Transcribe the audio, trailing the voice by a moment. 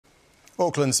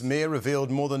Auckland's mayor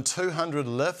revealed more than 200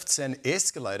 lifts and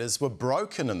escalators were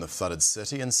broken in the flooded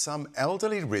city, and some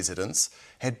elderly residents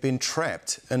had been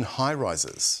trapped in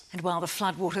high-rises. And while the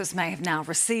floodwaters may have now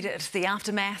receded, the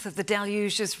aftermath of the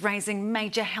deluge is raising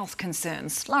major health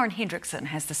concerns. Lauren Hendrickson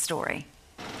has the story.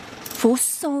 For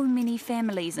so many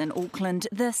families in Auckland,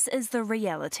 this is the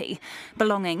reality.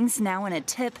 Belongings now in a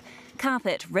tip,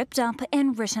 carpet ripped up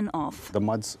and written off. The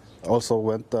muds also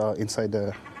went inside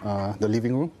the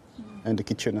living room and the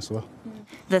kitchen as well.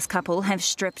 This couple have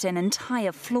stripped an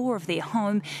entire floor of their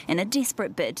home in a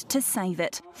desperate bid to save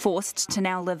it, forced to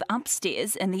now live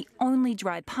upstairs in the only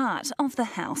dry part of the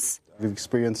house. We've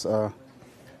experienced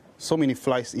so many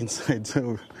flies inside,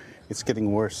 so it's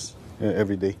getting worse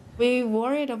every day. We're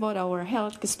worried about our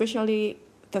health, especially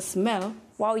the smell.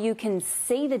 While you can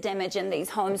see the damage in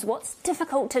these homes, what's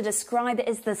difficult to describe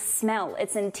is the smell.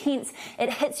 It's intense,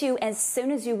 it hits you as soon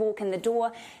as you walk in the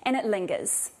door, and it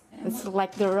lingers. It's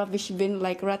like the rubbish bin,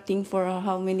 like rotting for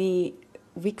how many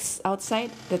weeks outside.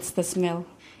 That's the smell.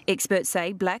 Experts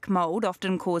say black mould,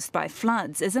 often caused by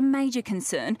floods, is a major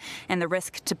concern, and the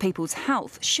risk to people's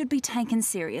health should be taken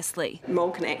seriously.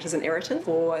 Mould can act as an irritant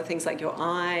for things like your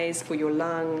eyes, for your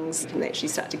lungs. You can actually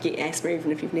start to get asthma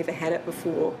even if you've never had it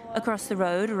before. Across the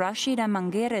road, Rashida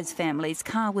Mangera's family's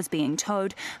car was being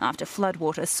towed after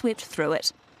floodwater swept through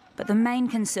it. But the main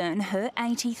concern, her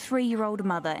 83-year-old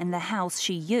mother in the house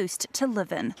she used to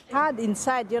live in. Hard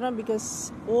inside,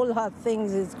 because all her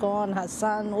things is gone, her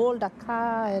son, all the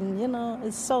car, and,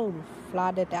 it's so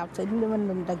flooded outside, even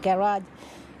in the garage,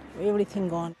 everything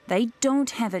gone. They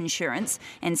don't have insurance,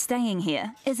 and staying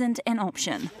here isn't an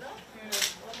option.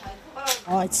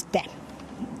 Oh, it's damp.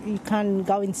 You can't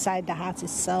go inside the house,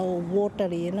 it's so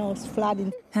watery, it's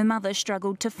flooding. Her mother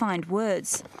struggled to find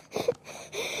words.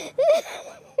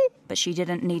 But she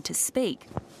didn't need to speak.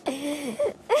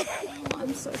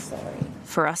 I'm so sorry.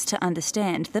 For us to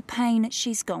understand the pain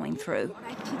she's going through.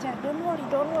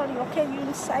 Don't worry, okay? You're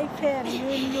in safe here. You're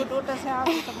in your daughter's house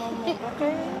at the moment,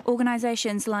 okay?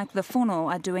 Organisations like the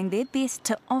Whono are doing their best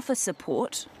to offer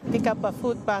support. Pick up a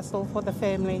food parcel for the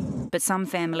family. But some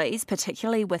families,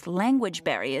 particularly with language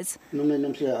barriers,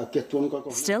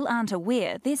 still aren't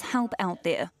aware there's help out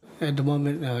there. At the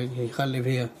moment, you can't live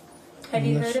here. Have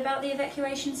you heard about the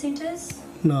evacuation centres?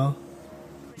 No.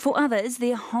 For others,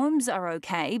 their homes are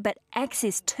okay, but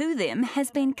access to them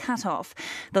has been cut off.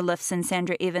 The lifts in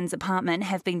Sandra Evans' apartment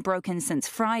have been broken since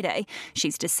Friday.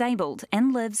 She's disabled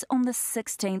and lives on the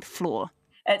 16th floor.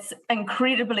 It's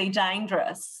incredibly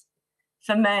dangerous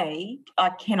for me. I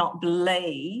cannot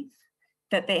believe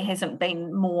that there hasn't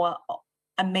been more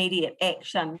immediate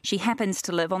action. She happens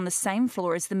to live on the same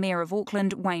floor as the Mayor of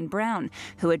Auckland, Wayne Brown,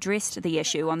 who addressed the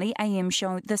issue on the AM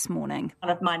show this morning.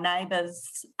 One of my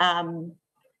neighbours,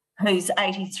 who's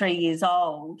 83 years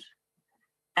old,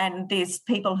 and there's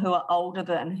people who are older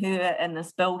than her in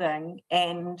this building,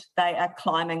 and they are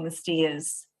climbing the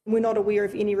stairs. We're not aware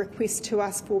of any request to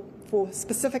us for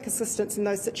specific assistance in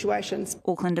those situations.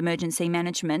 Auckland Emergency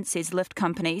Management says lift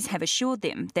companies have assured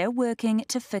them they're working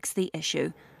to fix the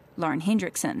issue. Lauren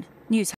Hendrickson, Newshub